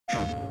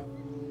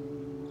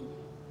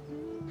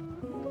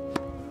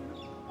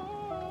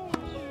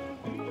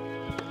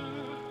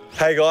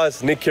Hey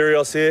guys, Nick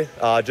Kyrgios here.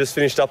 Just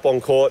finished up on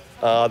court.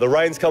 The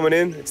rain's coming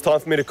in. It's time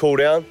for me to cool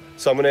down.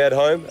 So I'm going to head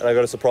home and I've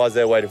got a surprise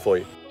there waiting for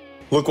you.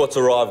 Look what's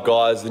arrived,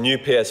 guys. The new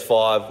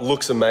PS5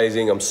 looks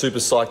amazing. I'm super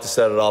psyched to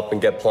set it up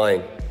and get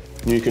playing.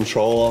 New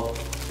controller,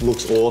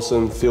 looks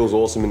awesome, feels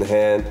awesome in the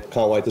hand.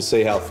 Can't wait to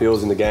see how it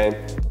feels in the game.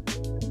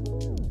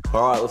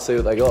 All right, let's see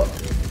what they got.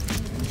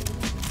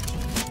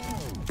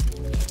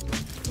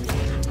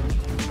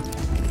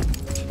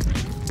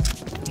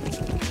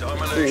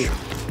 Domination.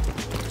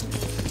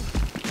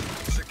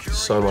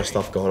 So much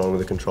stuff going on with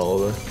the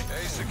controller though.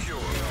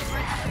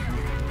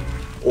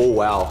 Oh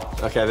wow,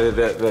 okay, they're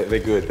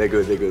good,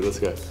 they're good, let's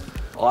go.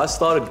 I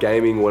started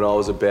gaming when I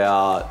was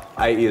about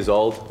 8 years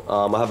old.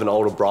 I have an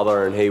older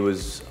brother and he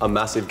was a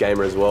massive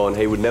gamer as well, and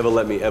he would never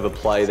let me ever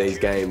play these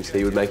games.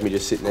 He would make me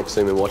just sit next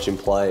to him and watch him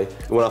play.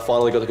 And when I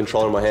finally got the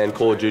controller in my hand,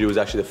 Call of Duty was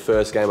actually the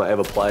first game I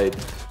ever played.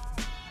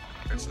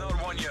 It's not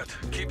one yet,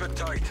 keep it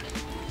tight.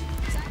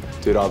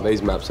 Dude,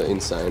 these maps are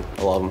insane,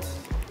 I love them.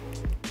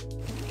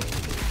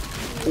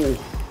 Ooh.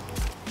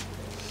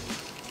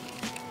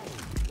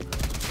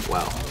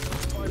 Wow.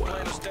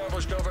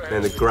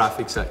 Man, the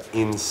graphics are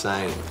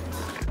insane.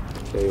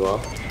 There you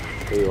are.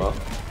 There you are.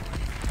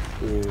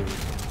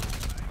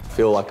 I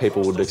feel like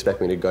people would expect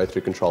me to go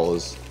through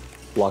controllers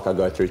like I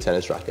go through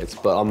tennis rackets,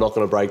 but I'm not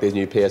going to break these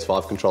new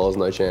PS5 controllers,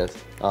 no chance.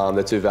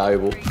 They're too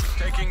valuable.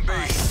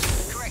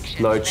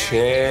 No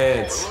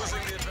chance.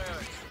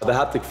 The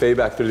haptic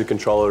feedback through the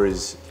controller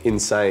is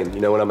insane. You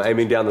know, when I'm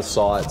aiming down the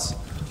sights,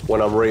 when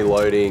I'm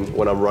reloading,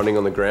 when I'm running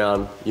on the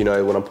ground, you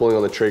know, when I'm pulling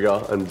on the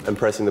trigger and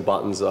pressing the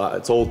buttons,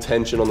 it's all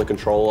tension on the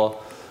controller.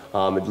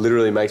 It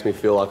literally makes me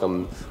feel like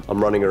I'm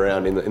running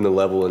around in the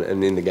level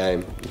and in the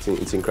game.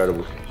 It's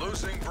incredible.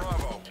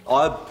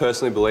 I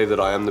personally believe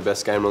that I am the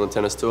best gamer on the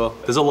tennis tour.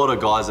 There's a lot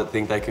of guys that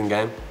think they can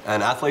game,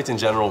 and athletes in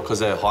general, because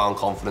they're high on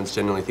confidence,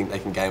 generally think they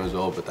can game as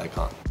well, but they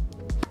can't.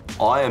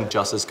 I am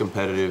just as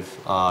competitive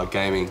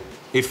gaming,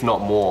 if not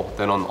more,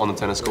 than on the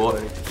tennis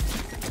court.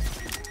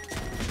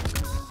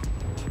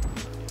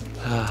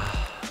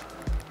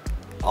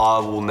 I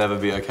will never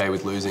be okay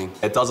with losing.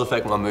 It does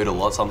affect my mood a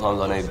lot. Sometimes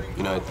I need,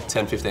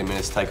 10, 15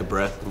 minutes to take a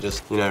breath and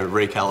just,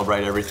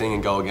 recalibrate everything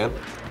and go again.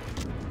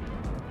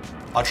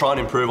 I try and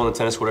improve on the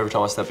tennis court every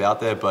time I step out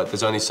there, but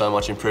there's only so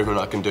much improvement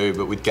I can do.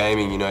 But with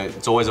gaming,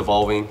 it's always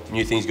evolving.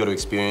 New things you got to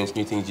experience,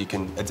 new things you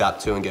can adapt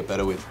to and get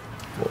better with.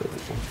 Whoa,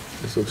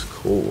 this looks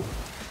cool.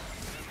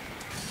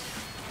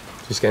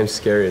 This game's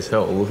scary as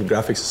hell. Look, the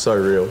graphics are so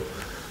real.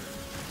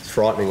 It's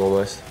frightening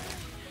almost.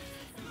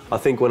 I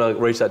think when I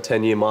reach that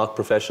 10-year mark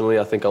professionally,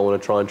 I think I want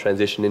to try and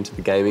transition into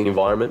the gaming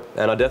environment.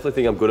 And I definitely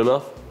think I'm good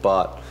enough,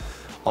 but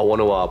I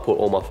want to put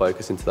all my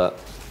focus into that.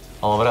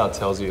 I love it how it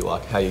tells you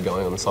how you're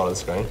going on the side of the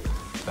screen.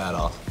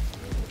 Badass.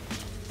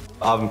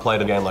 I haven't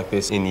played a game like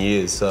this in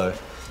years, so,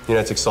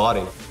 it's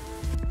exciting.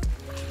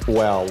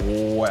 Wow,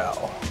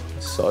 wow.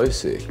 So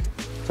sick.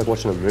 It's like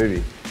watching a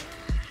movie.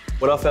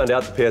 When I found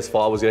out the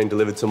PS5 was getting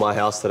delivered to my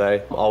house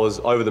today, I was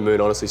over the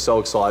moon, honestly, so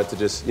excited to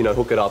just,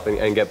 hook it up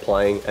and get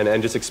playing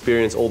and just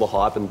experience all the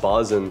hype and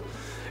buzz, and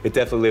it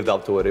definitely lived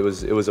up to it. It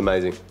was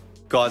amazing.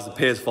 Guys, the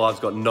PS5's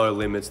got no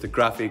limits. The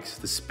graphics,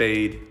 the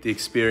speed, the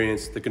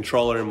experience, the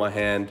controller in my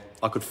hand.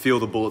 I could feel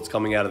the bullets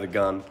coming out of the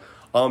gun.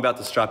 I'm about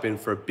to strap in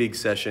for a big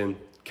session.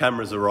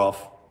 Cameras are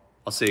off.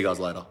 I'll see you guys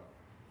later.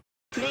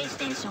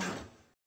 PlayStation